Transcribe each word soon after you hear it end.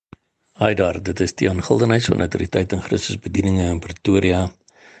Hi daar, dit is Tiaan Gildenhuys van Autoriteit en Christus Bedieninge in Pretoria.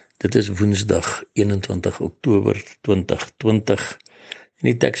 Dit is Woensdag 21 Oktober 2020. En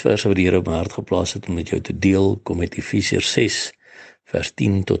die teksverse wat die Here op my hart geplaas het om met jou te deel, kom uit Efesiërs 6, vers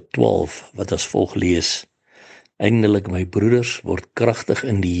 10 tot 12, wat as volg lees. Eindelik, my broeders, word kragtig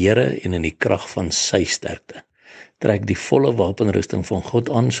in die Here en in die krag van sy sterkte. Trek die volle wapenrusting van God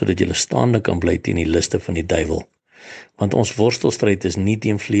aan, sodat julle staande kan bly teen die liste van die duiwel. Want ons worstelstryd is nie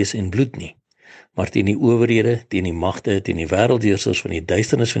teen vlees en bloed nie, maar teen die owerhede, teen die magte, teen die wêreldheersers van die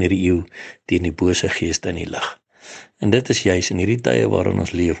duisternis van hierdie eeu, teen die bose geeste in die lig. En dit is juis in hierdie tye waarin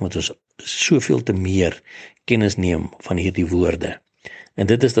ons leef, moet ons soveel te meer kennis neem van hierdie woorde. En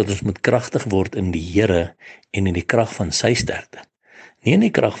dit is dat ons moet kragtig word in die Here en in die krag van sy sterkte. Nie in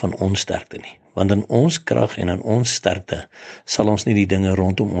die krag van ons sterkte nie, want in ons krag en in ons sterkte sal ons nie die dinge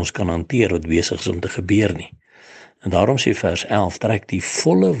rondom ons kan hanteer wat besig is om te gebeur nie. En daarom sê vers 11, trek die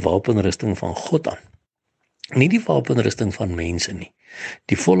volle wapenrusting van God aan. Nie die wapenrusting van mense nie,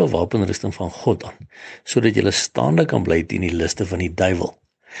 die volle wapenrusting van God aan, sodat jy staande kan bly teen die liste van die duiwel.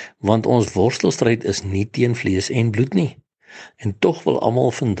 Want ons worstelstryd is nie teen vlees en bloed nie. En tog wil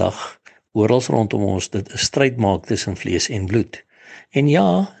almal vandag, oral rondom ons, dit 'n stryd maak tussen vlees en bloed. En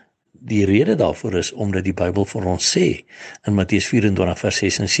ja, die rede daarvoor is omdat die Bybel vir ons sê in Matteus 24 vers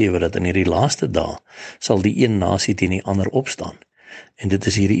 6 en 7 dat in hierdie laaste dae sal die een nasie teen die ander opstaan. En dit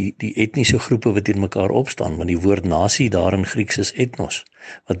is hierdie die etniese groepe wat teen mekaar opstaan, want die woord nasie daar in Grieks is ethnos,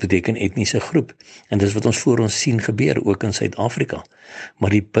 wat beteken etniese groep. En dis wat ons voor ons sien gebeur, ook in Suid-Afrika.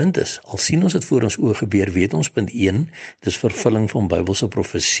 Maar die punt is, al sien ons dit voor ons oë gebeur, weet ons punt 1, dis vervulling van Bybelse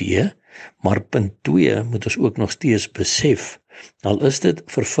profeseë, maar punt 2 moet ons ook nog steeds besef, al is dit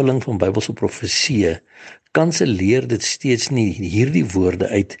vervulling van Bybelse profeseë, kanselleer dit steeds nie hierdie woorde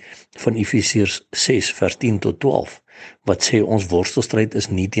uit van Efesiërs 6 vers 10 tot 12, wat sê ons worstelstryd is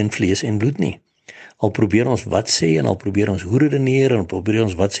nie teen vlees en bloed nie. Al probeer ons wat sê en al probeer ons hoe redeneer en al probeer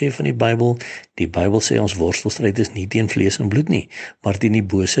ons wat sê van die Bybel sê ons worstelstryd is nie teen vlees en bloed nie, maar teen die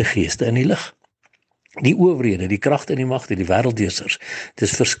bose geeste in die lig. Die owerhede, die kragte en die magte, die wêreldheersers,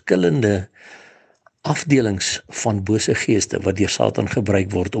 dis verskillende afdelings van bose geeste wat deur Satan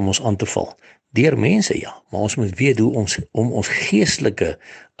gebruik word om ons aan te val. Deur mense, ja, maar ons moet weet hoe om ons geestelike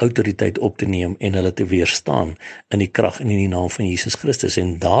autoriteit op te neem en hulle te weerstaan in die krag en in die naam van Jesus Christus.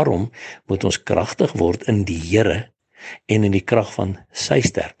 En daarom moet ons kragtig word in die Here en in die krag van sy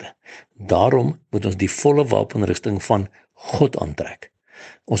sterkte. Daarom moet ons die volle wapenrusting van God aantrek.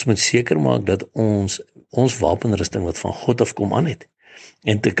 Ons moet seker maak dat ons wapenrusting wat van God afkom aan het.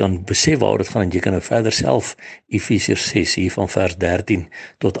 En te kan besef waar dit gaan, en jy kan nou verder self Efesiërs 6 hier van vers 13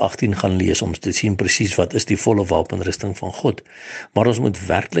 tot 18 gaan lees om te sien presies wat is die volle wapenrusting van God. Maar ons moet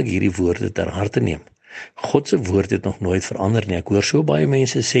werklik hierdie woorde ter harte neem. God se woord het nog nooit verander nie. Ek hoor so baie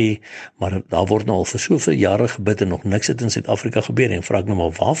mense sê, maar daar word nou al vir soveel jare gebid en nog niks het in Suid-Afrika gebeur en vra ek nou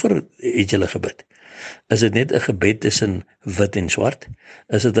maar waarvoor het julle gebid? Is dit net 'n gebed tussen wit en swart?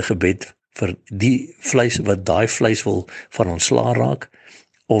 Is dit 'n gebed vir die vleis wat daai vleis wil van ontslaa raak?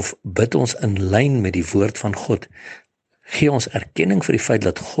 Of bid ons in lyn met die woord van God? Gee ons erkenning vir die feit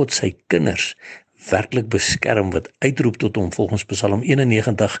dat God sy kinders werklik beskerm, wat uitroep tot hom volgens Psalm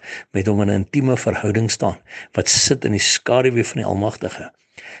 91, met hom in 'n intieme verhouding staan, wat sit in die skaduwee van die Almagtige.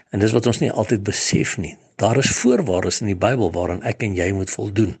 En dis wat ons nie altyd besef nie. Daar is voorwaardes in die Bybel waaraan ek en jy moet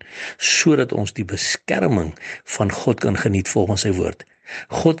voldoen, sodat ons die beskerming van God kan geniet volgens sy woord.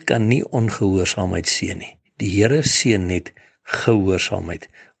 God kan nie ongehoorsaamheid seën nie. Die Here seën net gehoorsaamheid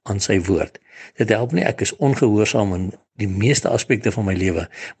aan sy woord. Dit help nie ek is ongehoorsaam in die meeste aspekte van my lewe,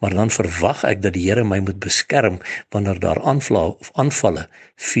 maar dan verwag ek dat die Here my moet beskerm wanneer daar aanvalle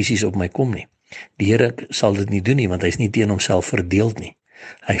fisies op my kom nie. Die Here sal dit nie doen nie, want hy is nie teen homself verdeeld nie.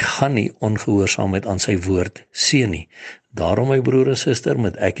 Hy gaan nie ongehoorsaamheid aan sy woord seën nie. Daarom, my broer en suster,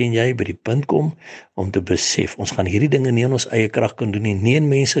 moet ek en jy by die punt kom om te besef, ons gaan hierdie dinge nie in ons eie krag kan doen nie in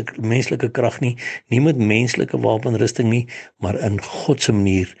menslike krag nie met menslike wapenrusting nie, maar in God se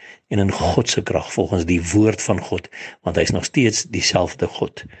manier en in God se krag volgens die woord van God, want hy is nog steeds dieselfde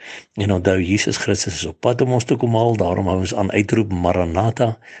God. En onthou, Jesus Christus is op pad om ons te kom haal, daarom hou ons aan uitroep,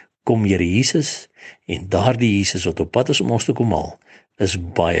 Maranatha, kom Here Jesus, en daardie Jesus wat op pad is om ons te kom haal, is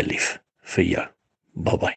baie lief vir jou. Bye bye.